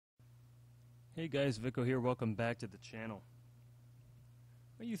Hey guys, Vico here. Welcome back to the channel.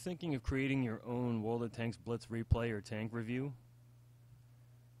 Are you thinking of creating your own World of Tanks Blitz replay or tank review?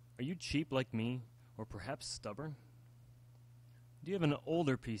 Are you cheap like me, or perhaps stubborn? Do you have an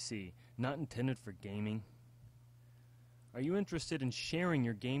older PC, not intended for gaming? Are you interested in sharing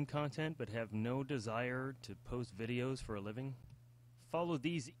your game content but have no desire to post videos for a living? Follow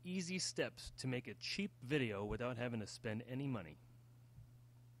these easy steps to make a cheap video without having to spend any money.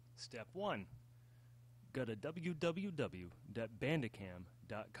 Step 1. Go to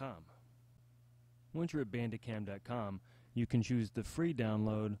www.bandicam.com. Once you're at bandicam.com, you can choose the free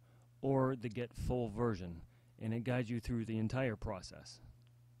download or the get full version, and it guides you through the entire process.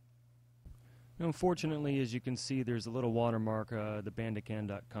 Now, unfortunately, as you can see, there's a little watermark, the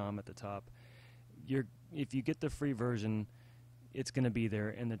bandicam.com at the top. If you get the free version, it's going to be there,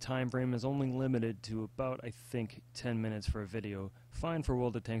 and the time frame is only limited to about, I think, 10 minutes for a video. Fine for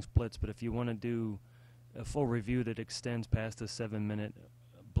World of Tanks Blitz, but if you want to do a full review that extends past the 7-minute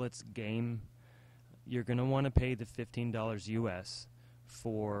Blitz game, you're going to want to pay the $15 US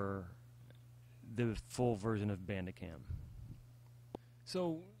for the full version of Bandicam.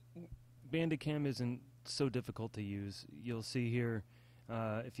 So Bandicam isn't so difficult to use. You'll see here,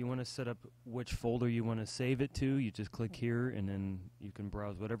 if you want to set up which folder you want to save it to, you just click here and then you can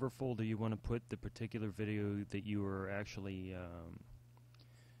browse whatever folder you want to put the particular video that you are actually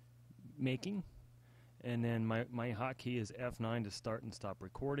making. And then my hotkey is F9 to start and stop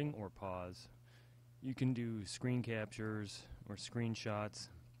recording or pause. You can do screen captures or screenshots.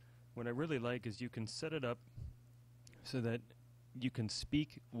 What I really like is you can set it up so that you can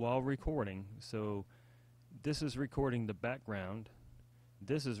speak while recording. So this is recording the background.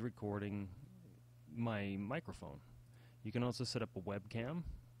 This is recording my microphone. You can also set up a webcam.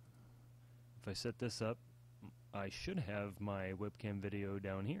 If I set this up, I should have my webcam video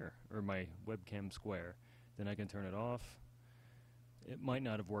down here, or my webcam square. Then I can turn it off. It might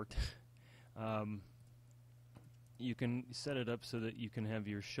not have worked. You can set it up so that you can have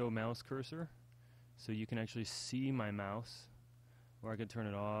your show mouse cursor, so you can actually see my mouse, or I can turn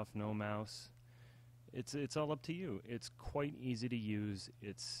it off, no mouse. It's all up to you. It's quite easy to use.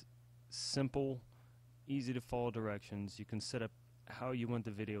 It's simple, easy to follow directions. You can set up how you want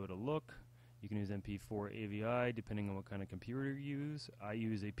the video to look. You can use MP4 AVI depending on what kind of computer you use. I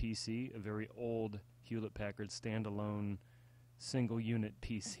use a PC, a very old Hewlett-Packard standalone single unit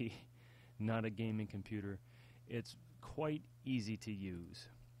PC, not a gaming computer. It's quite easy to use.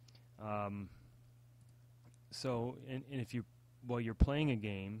 While you're playing a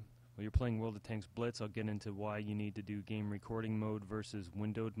game, while you're playing World of Tanks Blitz, I'll get into why you need to do game recording mode versus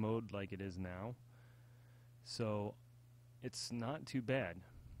windowed mode like it is now. So it's not too bad.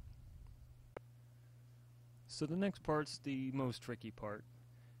 So the next part's the most tricky part.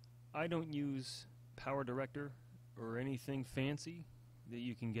 I don't use Power Director or anything fancy that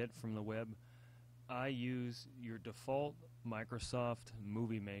you can get from the web. I use your default Microsoft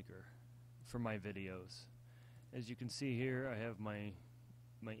Movie Maker for my videos. As you can see here, I have my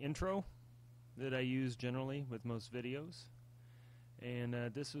intro that I use generally with most videos. And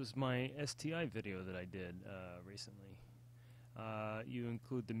this was my STI video that I did recently. You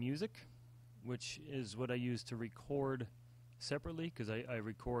include the music, which is what I use to record separately, because I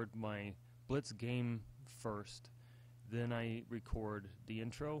record my Blitz game first, then I record the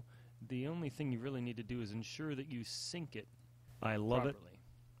intro. The only thing you really need to do is ensure that you sync it properly.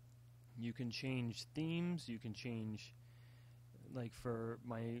 You can change themes, you can change, like for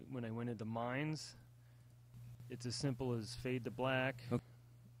when I went into mines, it's as simple as fade to black,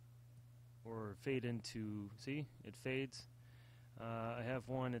 or fade into, see, it fades. I have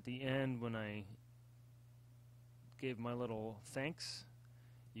one at the end when I gave my little thanks.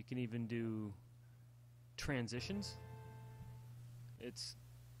 You can even do transitions. It's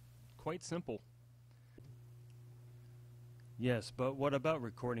quite simple. Yes, but what about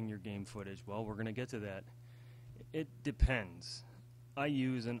recording your game footage? Well, we're going to get to that. It depends. I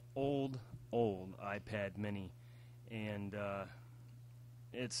use an old iPad mini, and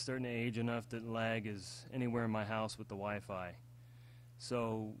it's starting to age enough that lag is anywhere in my house with the Wi-Fi.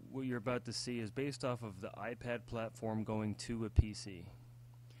 So what you're about to see is based off of the iPad platform going to a PC.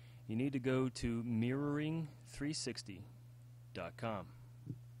 You need to go to mirroring360.com.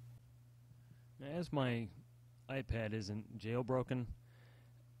 Now, as my iPad isn't jailbroken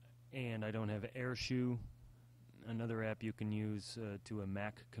and I don't have AirShoe, another app you can use to a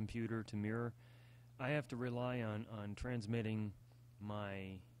Mac computer to mirror, I have to rely on transmitting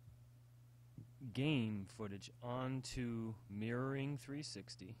my game footage onto Mirroring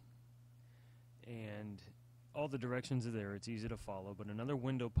 360, and all the directions are there, it's easy to follow, but another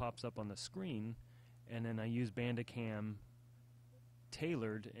window pops up on the screen, and then I use Bandicam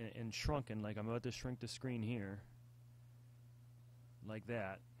tailored and shrunken, like I'm about to shrink the screen here, like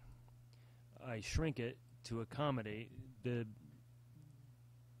that. I shrink it to accommodate the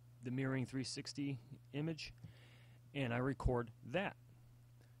mirroring 360 image, and I record that.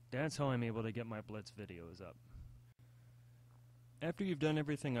 That's how I'm able to get my Blitz videos up. After you've done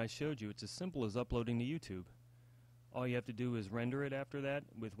everything I showed you, it's as simple as uploading to YouTube. All you have to do is render it after that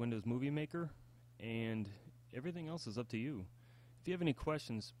with Windows Movie Maker, and everything else is up to you. If you have any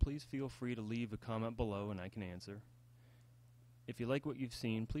questions, please feel free to leave a comment below and I can answer. If you like what you've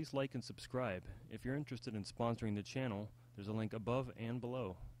seen, please like and subscribe. If you're interested in sponsoring the channel, there's a link above and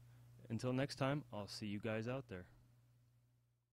below. Until next time, I'll see you guys out there.